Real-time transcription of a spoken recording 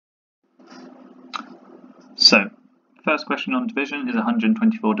So, first question on division is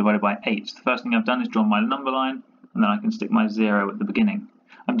 124 divided by 8. The first thing I've done is drawn my number line, and then I can stick my 0 at the beginning.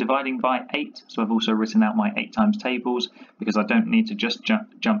 I'm dividing by 8, so I've also written out my 8 times tables, because I don't need to just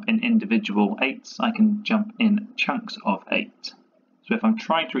jump in individual 8s, I can jump in chunks of 8. So if I'm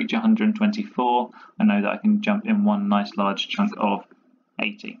trying to reach 124, I know that I can jump in one nice large chunk of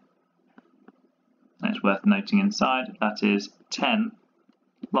 80. And it's worth noting inside, that is 10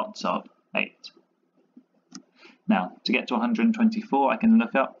 lots of 8. Now, to get to 124, I can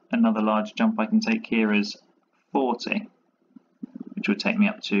look up. Another large jump I can take here is 40, which would take me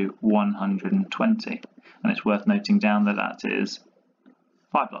up to 120. And it's worth noting down that that is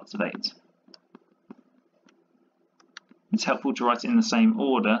 5 lots of 8. It's helpful to write it in the same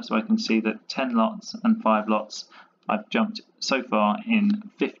order, so I can see that 10 lots and 5 lots, I've jumped so far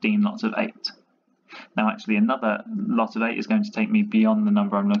in 15 lots of 8. Now actually another lot of 8 is going to take me beyond the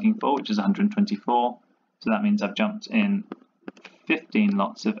number I'm looking for, which is 124. So that means I've jumped in 15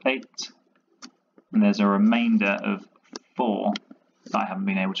 lots of 8, and there's a remainder of 4 that I haven't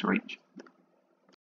been able to reach.